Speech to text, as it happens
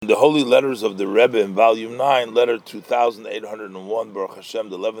the Holy Letters of the Rebbe in Volume 9, Letter 2801, Baruch Hashem,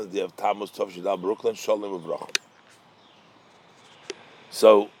 the 11th day of Tammuz, Tov Shidal, Brooklyn, Shalom Uvracha.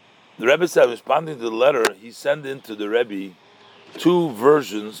 So, the Rebbe said, responding to the letter, he sent into the Rebbe two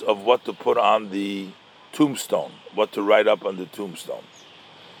versions of what to put on the tombstone, what to write up on the tombstone.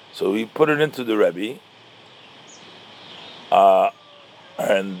 So he put it into the Rebbe,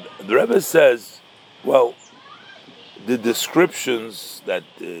 and the Rebbe says, well, the descriptions, that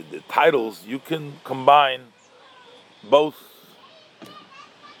the titles, you can combine both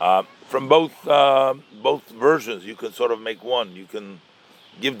from both versions. You can sort of make one. You can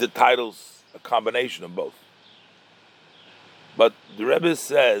give the titles a combination of both. But the Rebbe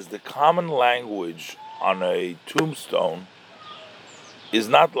says the common language on a tombstone is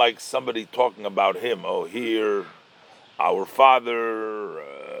not like somebody talking about him. Oh, here, our father,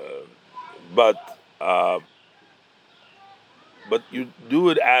 but you do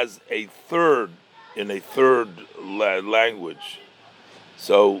it as a third, in a third language.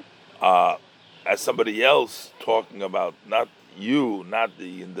 So, as somebody else talking about, not you, not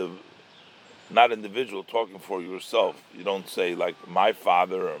individual talking for yourself. You don't say like my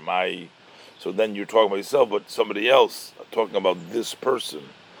father or my. So then you're talking about yourself, but somebody else talking about this person,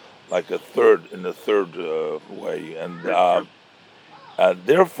 like in the third way, and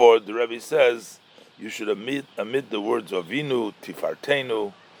therefore the Rebbe says you should omit the words Avinu,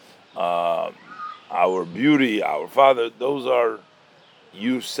 Tifartenu, our beauty, our father. Those are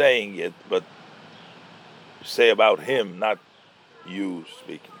you saying it, but say about him, not you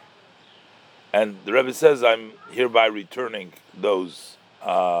speaking. And the Rebbe says, I'm hereby returning those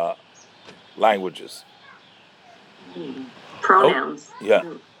languages. Pronouns. Oh, yeah.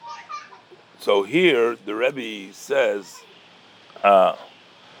 So here the Rebbe says,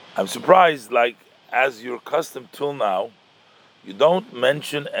 I'm surprised, like, as you're accustomed till now, you don't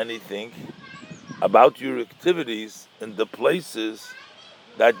mention anything about your activities in the places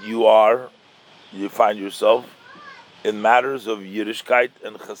that you find yourself in matters of Yiddishkeit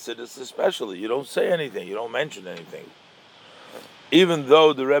and Chassidus especially. You don't say anything, you don't mention anything. Even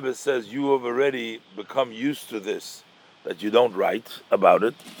though the Rebbe says you have already become used to this, that you don't write about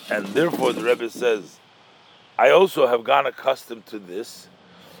it, and therefore the Rebbe says, I also have gone accustomed to this,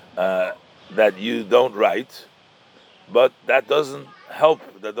 that you don't write, but that doesn't help,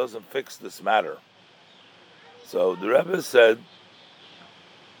 that doesn't fix this matter. So the Rebbe said,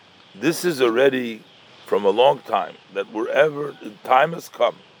 this is already from a long time, that wherever the time has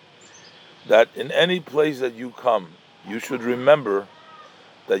come, that in any place that you come, you should remember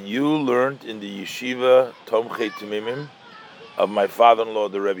that you learned in the Yeshiva Tomchei Temimim of my father-in-law,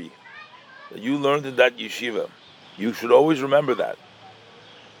 the Rebbe. That you learned in that Yeshiva. You should always remember that.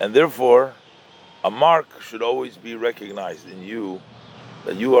 And therefore, a mark should always be recognized in you,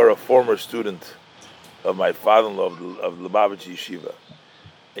 that you are a former student of my father-in-law of Lubavitch Yeshiva.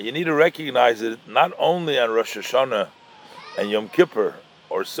 And you need to recognize it not only on Rosh Hashanah and Yom Kippur,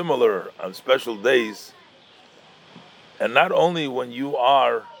 or similar on special days, and not only when you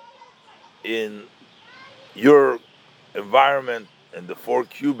are in your environment and the 4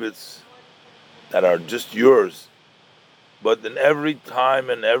 cubits that are just yours, but in every time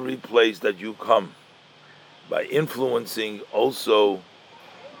and every place that you come, by influencing also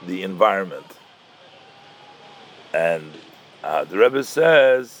the environment. And the Rebbe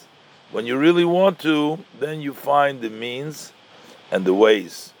says, when you really want to, then you find the means and the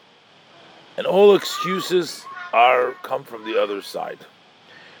ways. And all excuses come from the other side.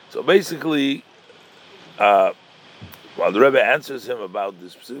 So basically, while the Rebbe answers him about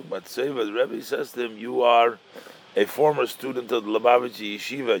this Matseva, the Rebbe says to him, you are a former student of the Lubavitch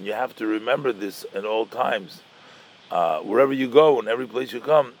Yeshiva, and you have to remember this at all times, wherever you go and every place you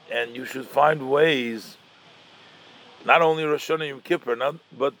come, and you should find ways, not only Rosh Hashanah and Yom Kippur,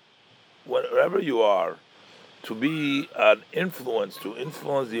 but wherever you are, to be an influence, to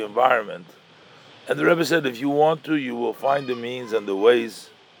influence the environment. And the Rebbe said, if you want to, you will find the means and the ways.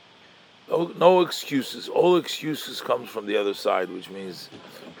 No excuses. All excuses comes from the other side, which means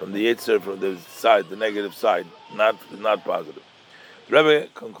from the Yetzer, from the side, the negative side, not positive. The Rebbe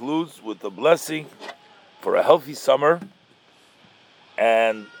concludes with a blessing for a healthy summer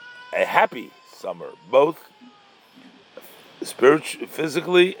and a happy summer, both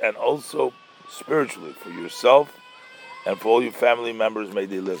physically and also spiritually, for yourself and for all your family members. May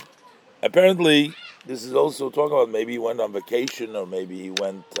they live. Apparently, this is also talking about maybe he went on vacation, or maybe he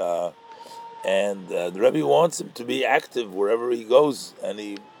went, and the Rebbe wants him to be active wherever he goes,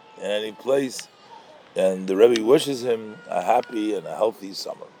 in any place, and the Rebbe wishes him a happy and a healthy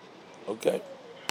summer. Okay.